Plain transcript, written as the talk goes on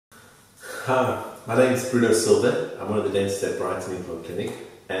Hi, my name is Bruno Silva. I'm one of the dentists at Brighton Implant Clinic,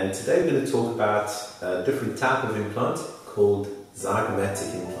 and today we're going to talk about a different type of implant called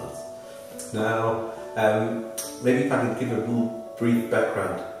Zygomatic implant. Now, maybe if I can give a little brief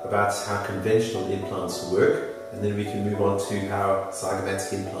background about how conventional implants work, and then we can move on to how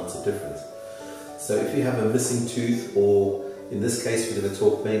Zygomatic implants are different. So if you have a missing tooth, or in this case we're going to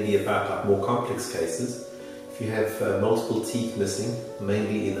talk mainly about more complex cases. If you have multiple teeth missing,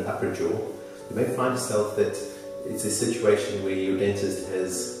 mainly in the upper jaw, you may find yourself that it's a situation where your dentist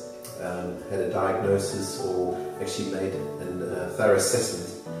has had a diagnosis or actually made a thorough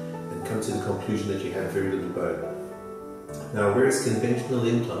assessment and come to the conclusion that you have very little bone. Now, whereas conventional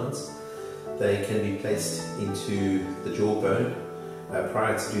implants, they can be placed into the jawbone.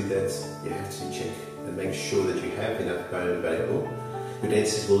 Prior to do that, you have to check and make sure that you have enough bone available. Your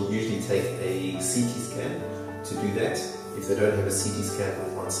dentist will usually take a CT scan to do that. If they don't have a CT scan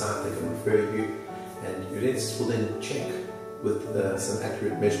on one side, they can refer you, and your dentist will then check with some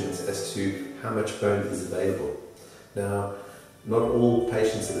accurate measurements as to how much bone is available. Now, not all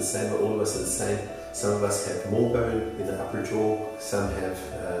patients are the same, but all of us are the same. Some of us have more bone in the upper jaw, some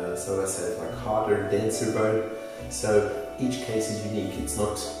of us have like harder, denser bone. So each case is unique. It's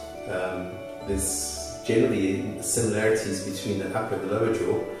not, there's generally similarities between the upper and the lower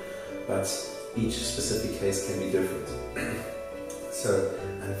jaw, but each specific case can be different. So,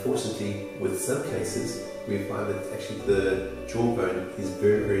 unfortunately, with some cases, we find that actually the jawbone is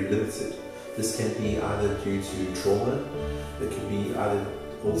very, very limited. This can be either due to trauma, it can be either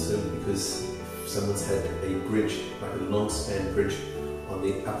also because someone's had a bridge, like a long span bridge on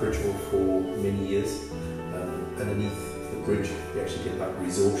the upper jaw for many years. Underneath the bridge, you actually get like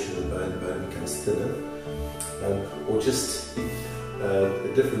resorption of the bone becomes thinner. Or just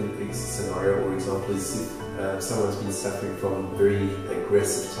a different scenario or example is if someone's been suffering from very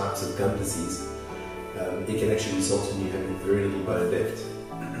aggressive types of gum disease, it can actually result in you having very little bone left.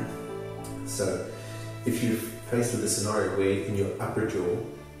 So if you're faced with a scenario where in your upper jaw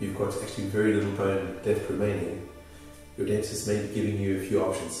you've got actually very little bone left remaining, your dentist may be giving you a few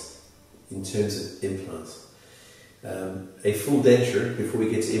options in terms of implants. A full denture, before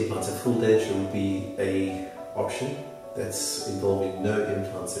we get to implants, a full denture would be an option that's involving no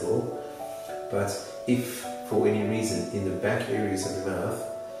implants at all. But if for any reason in the back areas of the mouth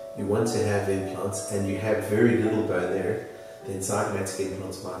you want to have implants and you have very little bone there, then zygomatic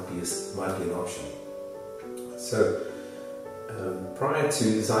implants might be an option. So prior to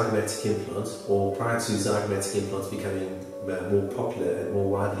zygomatic implants, or prior to zygomatic implants becoming more popular and more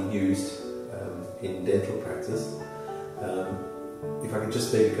widely used in dental practice, if I can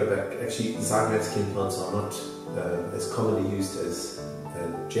just maybe go back, actually zygomatic implants are not as commonly used as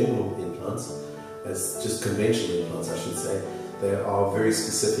general implants, as just conventional implants I should say. They are very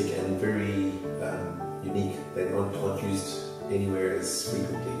specific and very unique. They aren't used anywhere as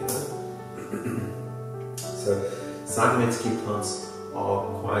frequently, you know. So zygomatic implants are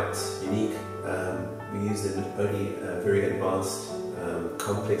quite unique. We use them in only very advanced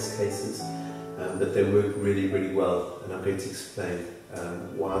complex cases, but they work really, really well, and I'm going to explain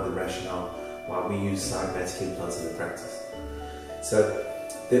why the rationale, why we use zygomatic implants in the practice. So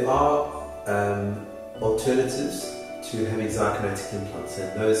there are alternatives to having zygomatic implants,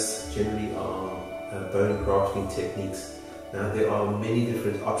 and those generally are bone grafting techniques. Now there are many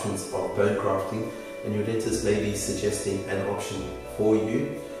different options of bone grafting, and your dentist may be suggesting an option for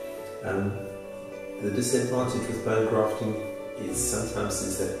you. The disadvantage with bone grafting is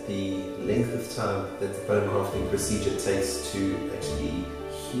sometimes that the length of time that the bone grafting procedure takes to actually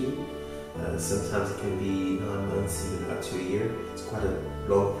heal. Sometimes it can be 9 months, even up to a year. It's quite a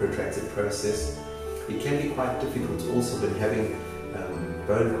long, protracted process. It can be quite difficult also when having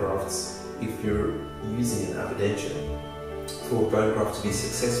bone grafts if you're using an upper denture. For a bone graft to be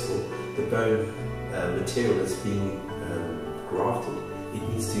successful, the bone material that's being grafted, it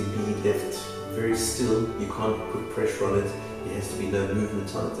needs to be left very still. You can't put pressure on it. There has to be no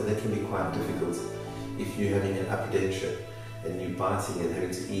movement on it, and that can be quite difficult if you're having an upper denture and you're biting and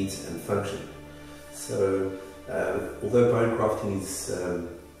having to eat and function. So although bone grafting is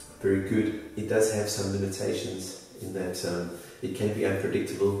very good, it does have some limitations in that it can be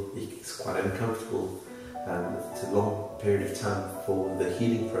unpredictable, it's quite uncomfortable, it's a long period of time for the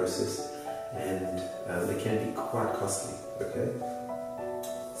healing process, and they can be quite costly. Okay,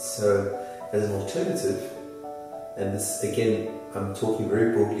 so as an alternative, and this again I'm talking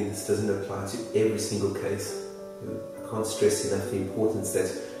very broadly, this doesn't apply to every single case. I can't stress enough the importance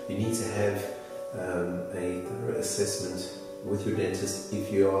that you need to have a thorough assessment with your dentist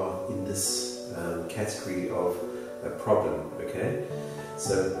if you are in this category of a problem. Okay,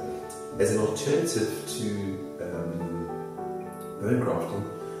 so as an alternative to bone grafting,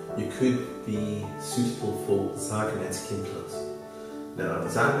 you could be suitable for zygomatic implants. Now,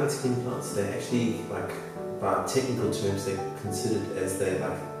 zygomatic implants, they're actually, like, by technical terms, they're considered as they're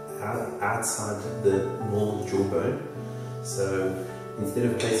like outside the normal jawbone. So instead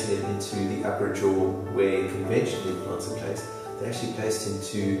of placing it into the upper jaw where conventional implants are placed, they're actually placed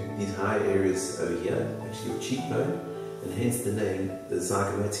into these high areas over here, actually your cheekbone, and hence the name, the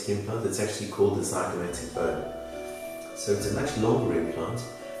zygomatic implant. It's actually called the zygomatic bone. So it's a much longer implant,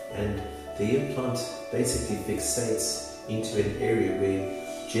 and the implant basically fixates into an area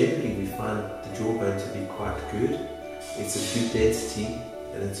where generally we find the jawbone to be quite good. It's a good density,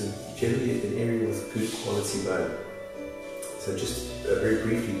 and it's generally an area with good quality bone. So just very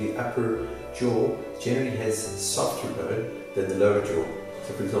briefly, the upper jaw generally has softer bone than the lower jaw.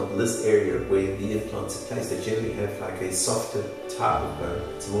 So for example, this area where the implants are placed, they generally have like a softer type of bone.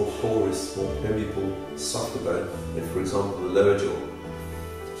 It's a more porous, more permeable, softer bone than, for example, the lower jaw.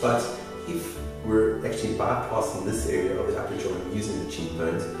 But if we're actually bypassing this area of the upper jaw and using the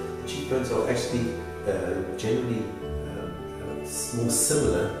cheekbones are actually generally more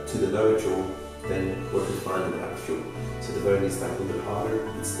similar to the lower jaw than what we find in the upper jaw. So the bone is like a little bit harder,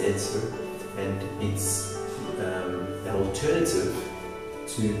 it's denser, and it's an alternative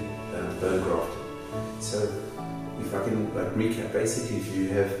to bone grafting. So if I can recap, basically if you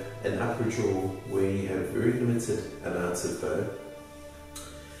have an upper jaw where you have very limited amounts of bone,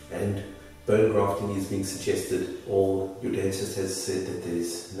 and bone grafting is being suggested, or your dentist has said that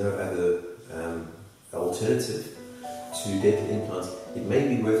there's no other alternative to dental implants, it may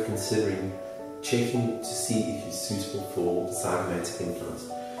be worth considering checking to see if you're suitable for zygomatic implants.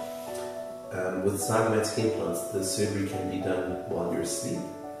 With zygomatic implants, the surgery can be done while you're asleep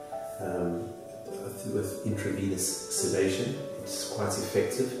with intravenous sedation. It's quite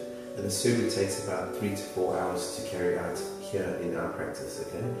effective, and the surgery takes about 3 to 4 hours to carry out here in our practice.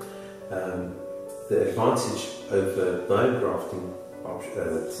 Okay. The advantage of bone grafting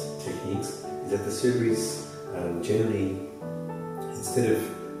techniques is that the surgeries generally, instead of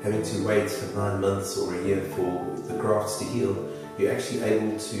having to wait for 9 months or a year for the grafts to heal, you're actually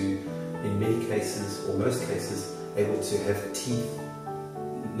able to, in many cases, or most cases, able to have teeth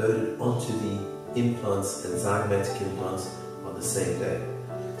loaded onto the implants and zygomatic implants on the same day.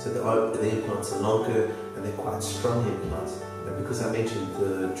 So the implants are longer and they're quite strong implants. And because I mentioned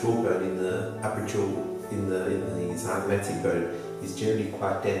the jawbone in the upper jaw, in the zygomatic bone, is generally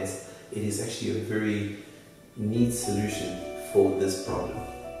quite dense, it is actually a very neat solution for this problem.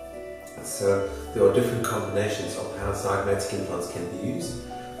 So there are different combinations of how zygomatic implants can be used,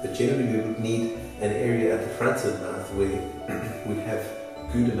 but generally we would need an area at the front of the mouth where we have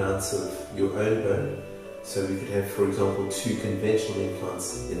good amounts of your own bone. So we could have, for example, 2 conventional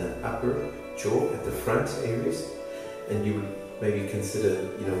implants in the upper jaw at the front areas, and you would maybe consider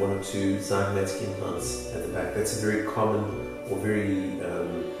 1 or 2 zygomatic implants at the back. That's a very common or very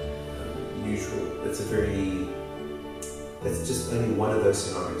usual. That's just only one of those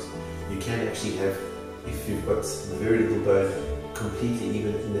scenarios. You can actually have, if you've got very little bone completely,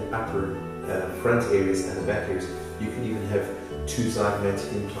 even in the upper front areas and the back areas, you can even have 2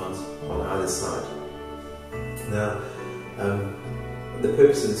 zygomatic implants on either side. Now, the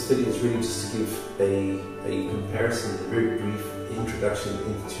purpose of this video is really just to give a comparison, a very brief introduction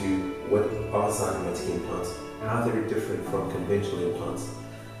into what are zygomatic implants, how they're different from conventional implants.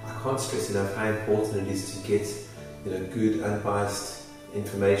 I can't stress enough how important it is to get good, unbiased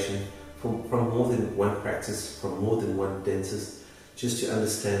information from more than one practice, from more than one dentist, just to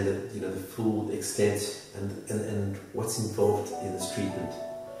understand the full extent and what's involved in this treatment.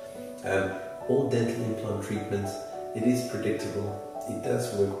 All dental implant treatment, it is predictable, it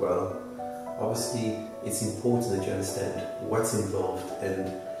does work well. Obviously, it's important that you understand what's involved and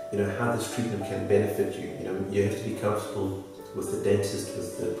how this treatment can benefit you. You have to be comfortable with the dentist,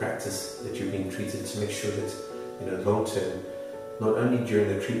 with the practice that you're being treated, to make sure that long term, not only during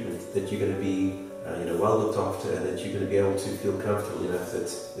the treatment, that you're going to be well looked after, and that you're going to be able to feel comfortable enough that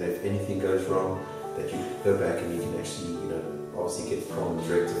if anything goes wrong, that you can go back and you can actually obviously get problems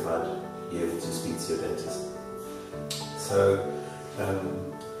rectified, be able to speak to your dentist. So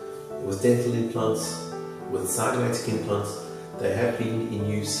with dental implants, with zygomatic implants, they have been in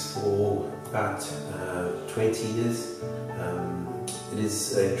use for about 20 years. It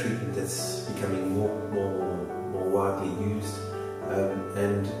is a treatment that's becoming more widely used,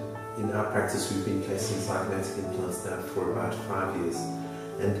 and in our practice we've been placing zygomatic implants now for about 5 years.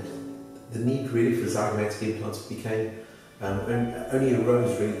 And the need really for zygomatic implants became only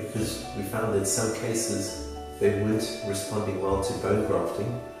arose really because we found that in some cases they weren't responding well to bone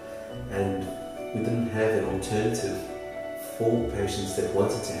grafting, and we didn't have an alternative for patients that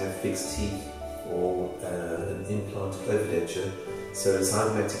wanted to have fixed teeth or an implant overdenture. So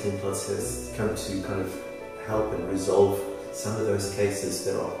Zygomatic implants has come to kind of help and resolve some of those cases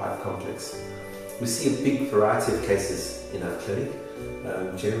that are quite complex. We see a big variety of cases in our clinic.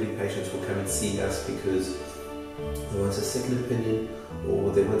 Generally patients will come and see us because they want a second opinion,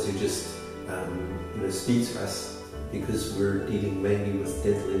 or they want to just speak to us because we're dealing mainly with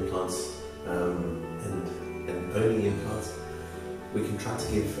dental implants and only implants. We can try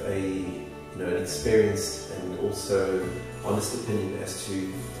to give an experienced and also honest opinion as to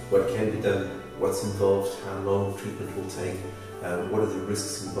what can be done, what's involved, how long treatment will take, what are the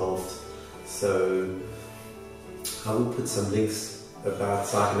risks involved. So I will put some links about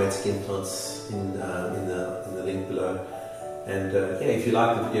Zygomatic implants in the link below. And if you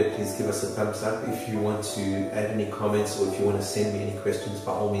like the video, please give us a thumbs up. If you want to add any comments, or if you want to send me any questions,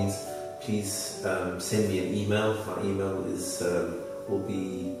 by all means, please send me an email. My email will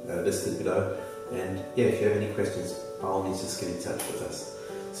be listed below. And if you have any questions, by all means, just get in touch with us.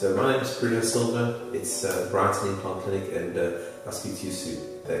 So my name is Bruno Silva. It's Brighton Implant Clinic, and I'll speak to you soon.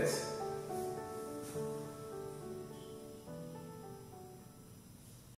 Thanks.